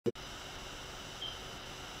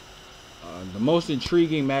The most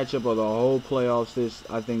intriguing matchup of the whole playoffs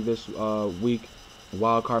this week,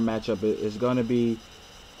 wild card matchup is going to be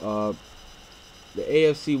uh, the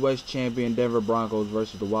AFC West champion Denver Broncos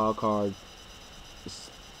versus the wild card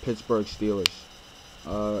Pittsburgh Steelers.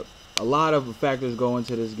 Uh, a lot of factors go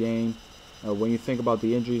into this game. When you think about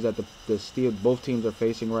the injuries that both teams are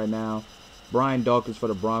facing right now, Brian Dawkins for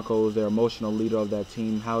the Broncos, their emotional leader of that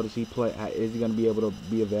team. How does he play? Is he going to be able to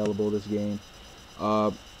be available this game?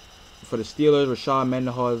 For the Steelers, Rashad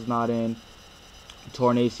Mendenhall is not in.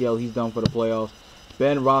 Torn ACL, he's done for the playoffs.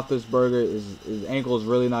 Ben Roethlisberger, his ankle is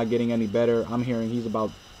really not getting any better. I'm hearing he's about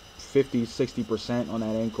 50-60% on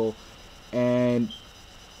that ankle. And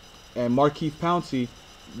Markeith Pouncey,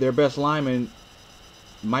 their best lineman,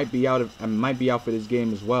 might be out for this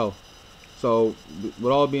game as well. So,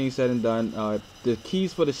 with all being said and done, the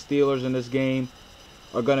keys for the Steelers in this game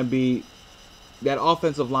are going to be that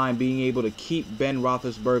offensive line being able to keep Ben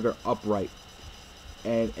Roethlisberger upright,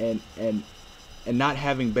 and not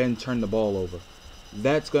having Ben turn the ball over.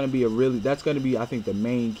 That's going to be I think the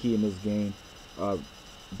main key in this game.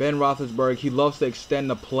 Ben Roethlisberger, he loves to extend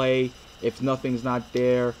the play if nothing's not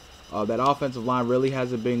there. That offensive line really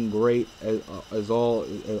hasn't been great as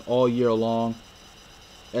all year long.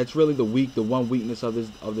 That's really the one weakness of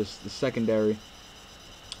the secondary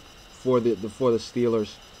for the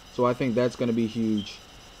Steelers. So I think that's going to be huge.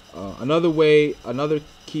 Another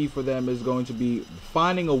key for them is going to be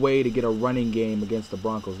finding a way to get a running game against the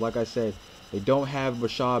Broncos. Like I said, they don't have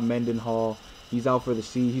Rashad Mendenhall. He's out for the rest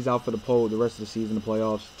of the season, the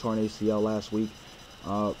playoffs, torn ACL last week.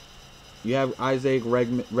 You have Isaac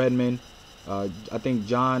Redman. I think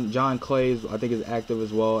John Clay is active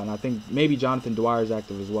as well, and I think maybe Jonathan Dwyer is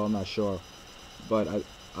active as well. I'm not sure, but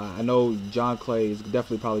I know John Clay is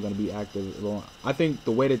definitely probably going to be active. I think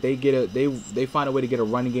the way that they find a way to get a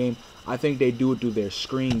running game. I think they do it through their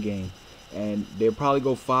screen game, and they'll probably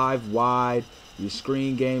go 5 wide. Your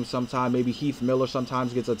screen game sometime. Maybe Heath Miller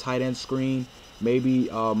sometimes gets a tight end screen. Maybe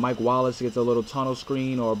Mike Wallace gets a little tunnel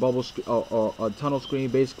screen or a tunnel screen,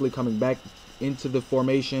 basically coming back into the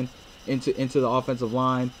formation, into the offensive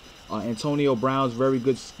line. Antonio Brown's very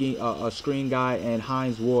good screen guy, and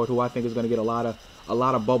Hines Ward, who I think is going to get a lot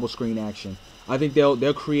of bubble screen action. I think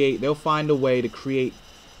they'll find a way to create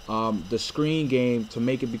the screen game to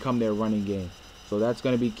make it become their running game. So that's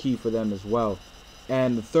going to be key for them as well.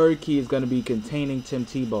 And the third key is going to be containing Tim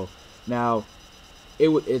Tebow. Now,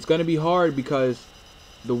 it's going to be hard because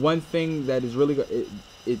the one thing that is really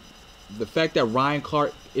the fact that Ryan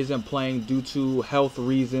Clark isn't playing due to health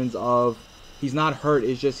reasons he's not hurt.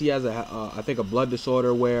 It's just he has I think a blood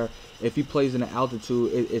disorder where if he plays in the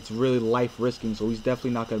altitude, it's really life risking. So he's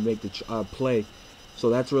definitely not going to make the play. So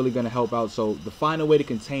that's really going to help out. So to find a way to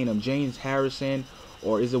contain him, James Harrison,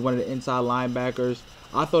 or is it one of the inside linebackers?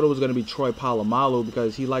 I thought it was going to be Troy Polamalu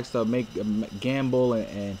because he likes to gamble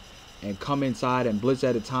and come inside and blitz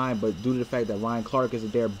at a time. But due to the fact that Ryan Clark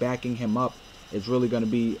isn't there backing him up, it's really going to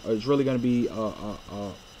be a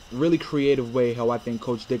really creative way how I think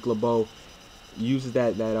Coach Dick LeBeau uses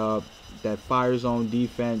that fire zone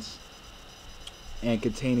defense and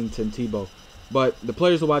containing Tim Tebow. But the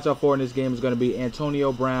players to watch out for in this game is going to be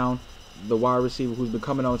Antonio Brown, the wide receiver who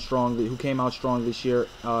came out strong this year,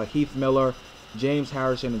 Heath Miller, James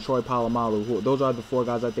Harrison, and Troy Polamalu. Those are the 4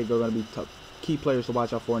 guys I think are going to be key players to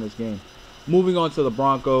watch out for in this game. Moving on to the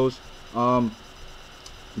Broncos, the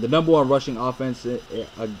number 1 rushing offense in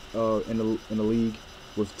the league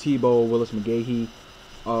with Tebow, Willis McGahee.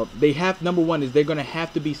 Number 1 is they're going to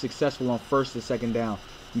have to be successful on first and second down.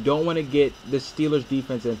 You don't want to get the Steelers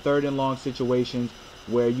defense in 3rd and long situations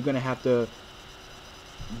where you're going to have to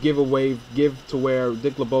give to where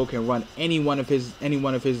Dick LeBeau can run any one of his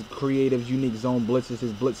creative, unique zone blitzes,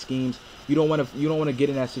 his blitz schemes. You don't want to get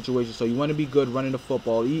in that situation. So you want to be good running the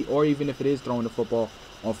football, or even if it is throwing the football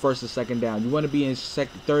on first and second down. You want to be in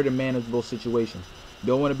 3rd and manageable situations. You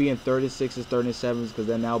don't want to be in 3rd and 6s, 3rd and 7s, because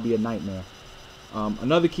then that'll be a nightmare.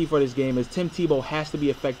 Another key for this game is Tim Tebow has to be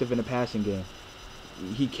effective in the passing game.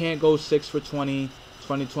 He can't go 6 for 20,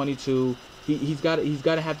 22. He's got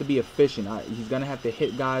to have to be efficient. He's going to have to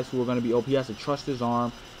hit guys who are going to be open. He has to trust his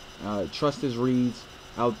arm, trust his reads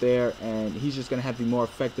out there, and he's just going to have to be more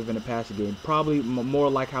effective in the passing game. Probably more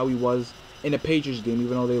like how he was in the Patriots game.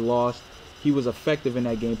 Even though they lost, he was effective in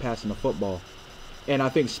that game passing the football. And I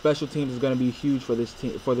think special teams is going to be huge for this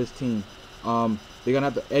team. They're going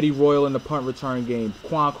to have Eddie Royal in the punt return game,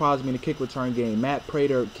 Quan Crosby in the kick return game, Matt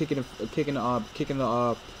Prater kicking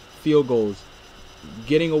the field goals,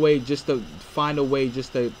 getting away just to find a way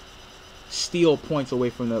just to steal points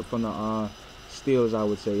away from the Steelers, I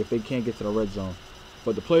would say, if they can't get to the red zone.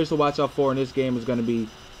 But the players to watch out for in this game is going to be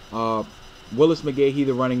Willis McGahee,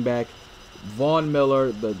 the running back, Vaughn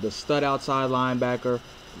Miller, the stud outside linebacker,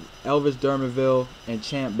 Elvis Dermerville, and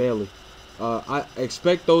Champ Bailey. I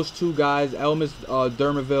expect those two guys, Elvis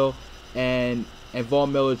Dermerville and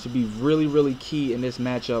Vaughn Miller, to be really, really key in this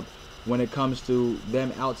matchup when it comes to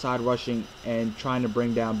them outside rushing and trying to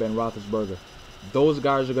bring down Ben Roethlisberger. Those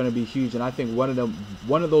guys are going to be huge, and I think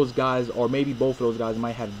one of those guys, or maybe both of those guys,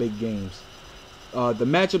 might have big games. The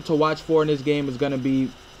matchup to watch for in this game is going to be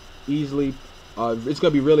easily, it's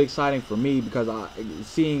going to be really exciting for me, because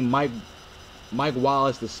seeing Mike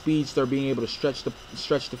Wallace, the speedster, being able to stretch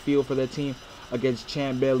the field for their team against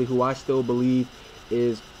Champ Bailey, who I still believe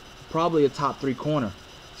is probably a top 3 corner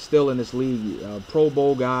still in this league. Pro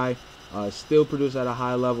Bowl guy, still produced at a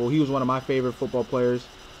high level. He was one of my favorite football players.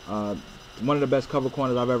 One of the best cover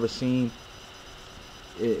corners I've ever seen.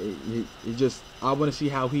 I want to see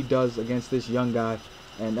how he does against this young guy,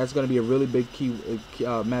 and that's going to be a really big key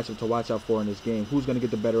matchup to watch out for in this game. Who's going to get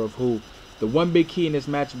the better of who? The one big key in this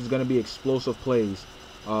matchup is going to be explosive plays.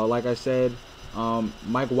 Like I said,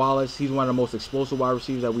 Mike Wallace, he's one of the most explosive wide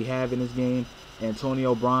receivers that we have in this game.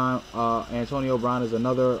 Antonio Brown is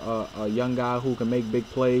another young guy who can make big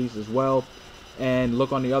plays as well. And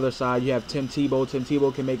look on the other side, you have Tim Tebow. Tim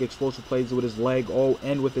Tebow can make explosive plays with his leg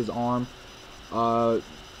and with his arm.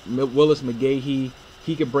 Willis McGahee,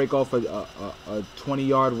 he can break off a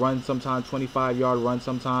 20-yard run sometimes, 25-yard run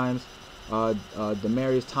sometimes.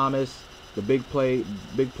 Demaryius Thomas, the big play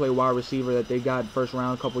wide receiver that they got first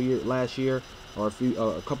round last year, or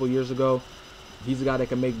a couple years ago. He's a guy that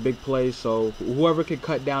can make big plays. So whoever can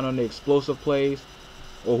cut down on the explosive plays,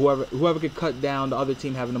 or whoever could cut down the other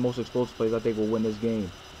team having the most explosive plays, I think will win this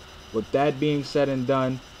game. With that being said and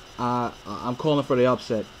done, I'm calling for the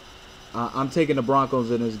upset. I'm taking the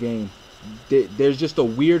Broncos in this game. There's just a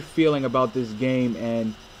weird feeling about this game,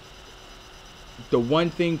 and the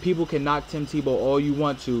one thing, people can knock Tim Tebow all you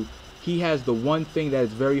want to, he has the one thing that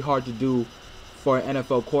is very hard to do for an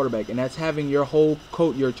NFL quarterback, and that's having your whole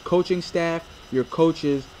your coaching staff, your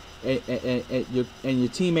coaches, and your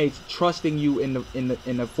teammates trusting you in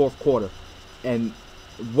the fourth quarter. And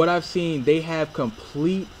what I've seen, they have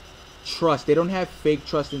complete trust. They don't have fake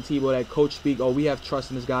trust in Tebow, that coach speak, oh, we have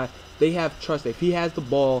trust in this guy. They have trust. If he has the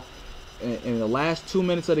ball in the last 2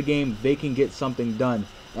 minutes of the game, they can get something done.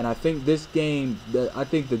 And I think this game, I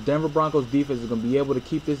think the Denver Broncos defense is going to be able to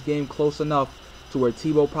keep this game close enough to where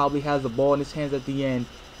Tebow probably has the ball in his hands at the end,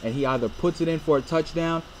 and he either puts it in for a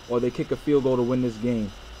touchdown or they kick a field goal to win this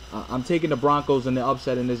game. I'm taking the Broncos in the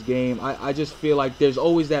upset in this game. I just feel like there's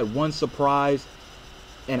always that one surprise,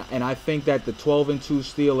 and I think that the 12-4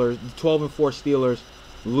 Steelers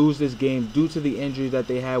lose this game due to the injuries that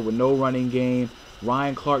they had with no running game,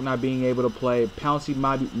 Ryan Clark not being able to play, Pouncey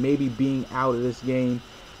maybe being out of this game,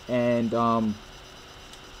 and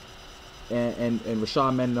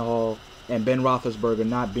Rashad Mendenhall and Ben Roethlisberger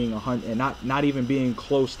not being 100 and not even being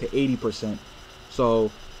close to 80%.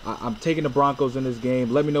 So I'm taking the Broncos in this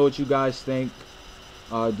game. Let me know what you guys think.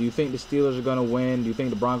 Do you think the Steelers are going to win? Do you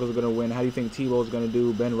think the Broncos are going to win? How do you think Tebow is going to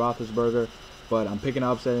do, Ben Roethlisberger? But I'm picking an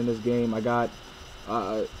upset in this game. I got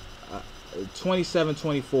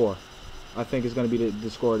 27-24. I think is going to be the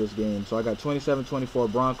score of this game. So I got 27-24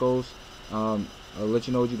 Broncos. I'll let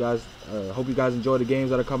you know what you guys. Hope you guys enjoy the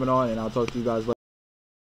games that are coming on, and I'll talk to you guys later.